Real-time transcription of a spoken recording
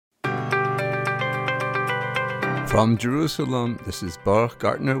From Jerusalem, this is Baruch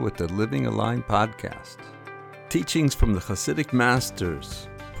Gartner with the Living Aligned podcast. Teachings from the Hasidic masters,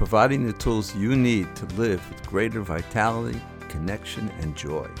 providing the tools you need to live with greater vitality, connection, and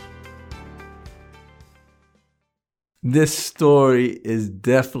joy. This story is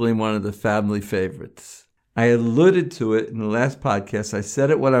definitely one of the family favorites. I alluded to it in the last podcast. I said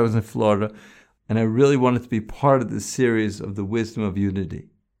it when I was in Florida, and I really wanted to be part of this series of the wisdom of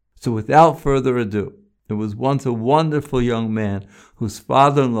unity. So without further ado, there was once a wonderful young man whose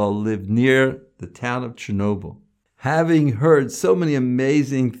father-in-law lived near the town of Chernobyl. Having heard so many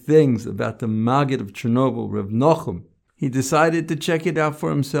amazing things about the Magid of Chernoble, Rav Nachum, he decided to check it out for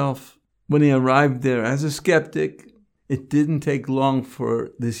himself. When he arrived there as a skeptic, it didn't take long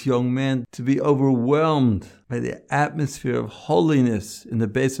for this young man to be overwhelmed by the atmosphere of holiness in the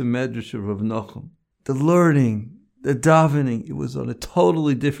base of Medrash of Rav Nachum. The learning, the davening, it was on a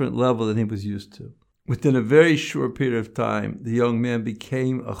totally different level than he was used to. Within a very short period of time, the young man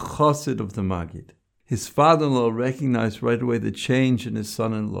became a chassid of the Magid. His father-in-law recognized right away the change in his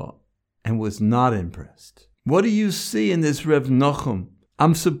son-in-law and was not impressed. "What do you see in this Rav Nachum?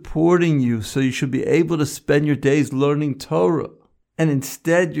 I'm supporting you so you should be able to spend your days learning Torah. And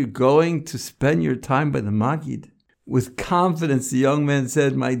instead you're going to spend your time by the Magid." With confidence, the young man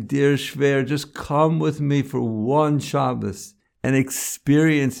said, "My dear Shver, just come with me for one Shabbos and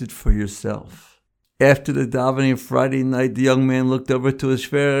experience it for yourself." After the davening Friday night, the young man looked over to his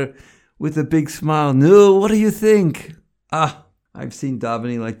Shver with a big smile. "No, what do you think?" I've seen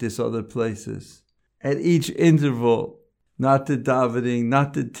davening like this other places. At each interval, not the davening,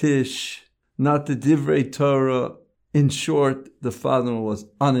 not the tish, not the divrei Torah. In short, the father-in-law was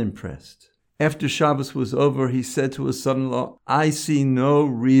unimpressed. After Shabbos was over, he said to his son-in-law, "I see no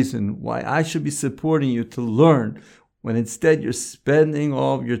reason why I should be supporting you to learn when instead you're spending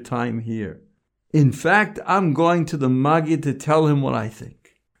all of your time here. In fact, I'm going to the Magid to tell him what I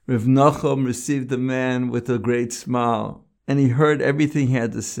think." Rav Nachum received the man with a great smile, and he heard everything he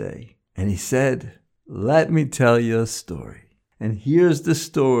had to say. And he said, "Let me tell you a story." And here's the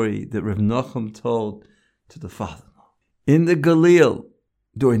story that Rav Nachum told to the father-in-law. In the Galil,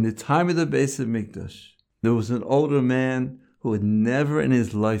 during the time of the Beis Hamikdash, there was an older man who had never in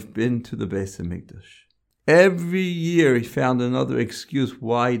his life been to the Beis Hamikdash. Every year he found another excuse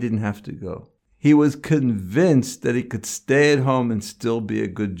why he didn't have to go. He was convinced that he could stay at home and still be a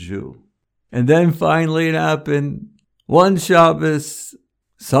good Jew. And then finally it happened. One Shabbos,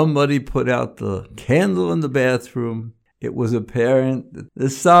 somebody put out the candle in the bathroom. It was apparent that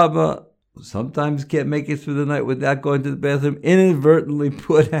the Saba, who sometimes can't make it through the night without going to the bathroom, inadvertently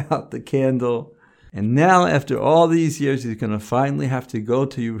put out the candle. And now, after all these years, he's going to finally have to go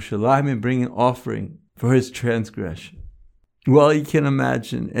to Yerushalayim and bring an offering for his transgression. Well, you can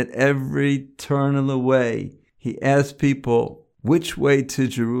imagine, at every turn of the way, he asked people, which way to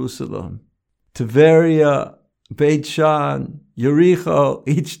Jerusalem? Tveria, Beit Shan, Yericho.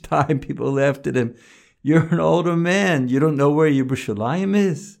 Each time people laughed at him. "You're an older man. You don't know where Yerushalayim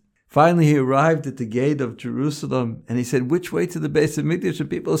is?" Finally, he arrived at the gate of Jerusalem, and he said, "Which way to the Beis Hamikdash?"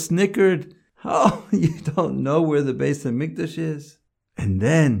 And people snickered. "Oh, you don't know where the Beis Hamikdash is?" And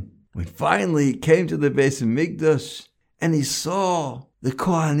then, when finally he came to the Beis Hamikdash, and he saw the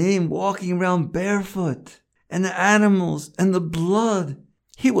Kohanim walking around barefoot, and the animals, and the blood,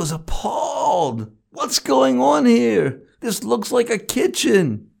 he was appalled. "What's going on here? This looks like a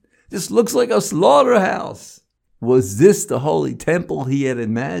kitchen. This looks like a slaughterhouse." Was this the holy temple he had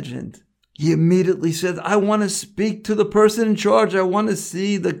imagined? He immediately said, "I want to speak to the person in charge. I want to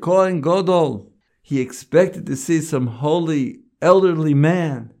see the Cohen HaGadol." He expected to see some holy elderly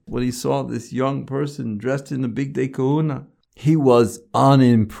man. When he saw this young person dressed in a big day kahuna, he was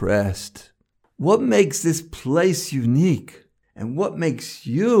unimpressed. What makes this place unique? And what makes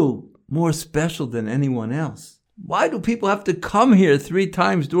you more special than anyone else? Why do people have to come here 3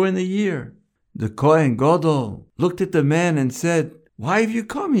 times during the year? The Cohen HaGadol looked at the man and said, "Why have you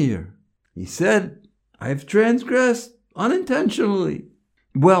come here?" He said, "I've transgressed unintentionally."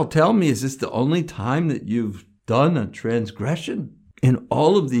 "Well, tell me, is this the only time that you've done a transgression in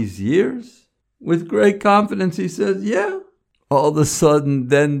all of these years?" With great confidence, he says, "Yeah." All of a sudden,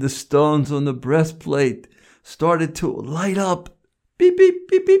 then the stones on the breastplate started to light up. Beep, beep,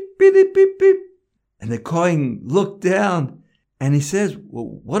 beep, beep, beep, beep, beep, beep. And the Kohen looked down and he says,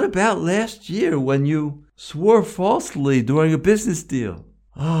 "Well, what about last year when you swore falsely during a business deal?"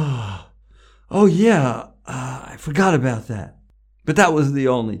 Oh yeah, I forgot about that. But that was the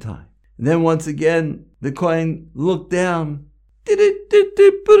only time. And then once again, the Kohen looked down.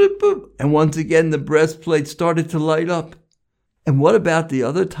 And once again, the breastplate started to light up. "And what about the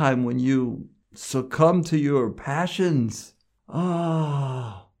other time when you succumb to your passions.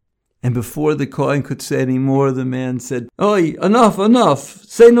 Ah. And before the Cohen could say any more, the man said, "Oi, enough,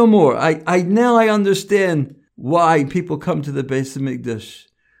 say no more. Now I understand why people come to the Beis Hamikdash.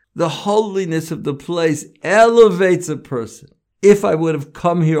 The holiness of the place elevates a person. If I would have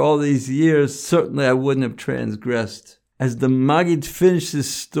come here all these years, certainly I wouldn't have transgressed." As the Magid finished his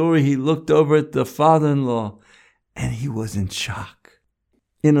story, he looked over at the father-in-law, and he was in shock.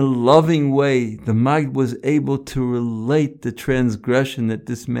 In a loving way, the Magid was able to relate the transgression that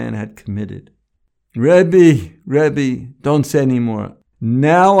this man had committed. Rebbe, don't say any more.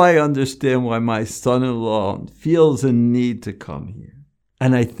 Now I understand why my son-in-law feels a need to come here.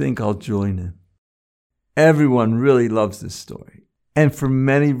 And I think I'll join him. Everyone really loves this story. And for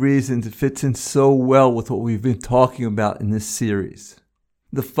many reasons, it fits in so well with what we've been talking about in this series.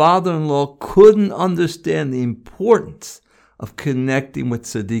 The father-in-law couldn't understand the importance of connecting with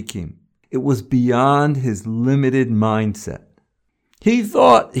tzaddikim. It was beyond his limited mindset. He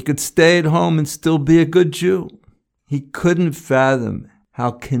thought he could stay at home and still be a good Jew. He couldn't fathom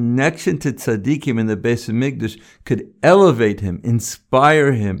how connection to tzaddikim in the Beis Hamikdash could elevate him,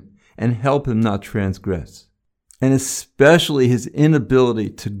 inspire him, and help him not transgress. And especially his inability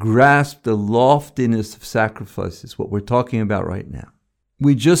to grasp the loftiness of sacrifices, what we're talking about right now.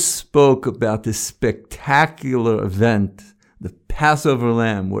 We just spoke about this spectacular event, the Passover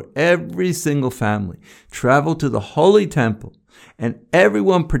Lamb, where every single family traveled to the Holy Temple and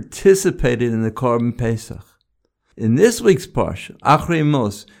everyone participated in the Korban Pesach. In this week's Parsha, Achrei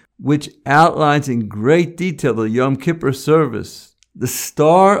Mos, which outlines in great detail the Yom Kippur service, the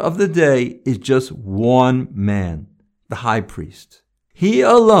star of the day is just one man, the high priest. He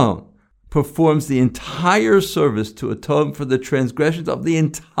alone performs the entire service to atone for the transgressions of the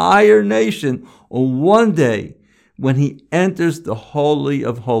entire nation on one day when he enters the Holy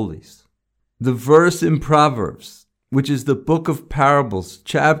of Holies. The verse in Proverbs, which is the book of parables,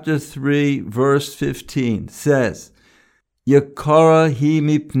 chapter 3, verse 15, says, Yakara hi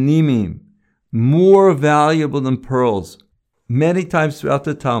mipnimim, more valuable than pearls. Many times throughout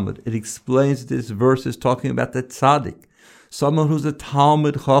the Talmud, it explains this verse is talking about the Tzadik, someone who's a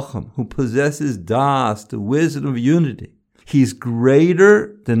Talmud chuchum, who possesses DAAS, the wisdom of unity. He's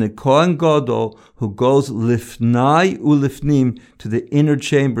greater than the Cohen HaGadol who goes lifnai ulifnim to the inner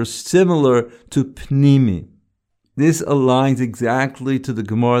chamber, similar to pnimim. This aligns exactly to the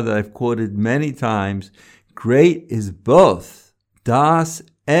Gemora that I've quoted many times. Great is both DAAS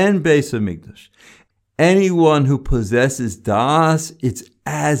and Beis Hamikdash. Anyone who possesses DAAS, it's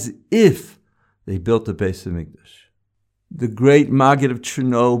as if they built the Beis Hamikdash. The great Magid of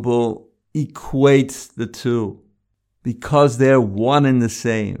Chernoble equates the two because they're one and the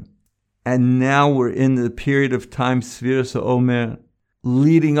same. And now we're in the period of time, Sfiras HaOmer,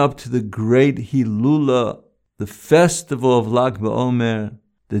 leading up to the great Hilula, the festival of Lag BaOmer,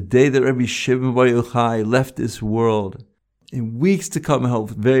 the day that Rabbi Shimon Bar Yochai left this world. In weeks to come, I hope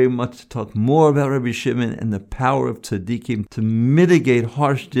very much to talk more about Rabbi Shimon and the power of tzaddikim to mitigate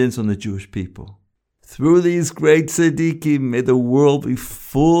harsh dins on the Jewish people. Through these great tzaddikim, may the world be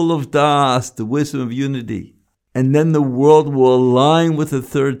full of DAAS, the wisdom of unity. And then the world will align with the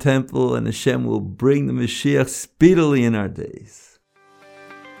third temple, and Hashem will bring the Mashiach speedily in our days.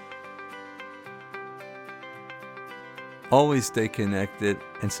 Always stay connected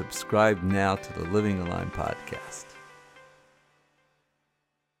and subscribe now to the Living Aligned podcast.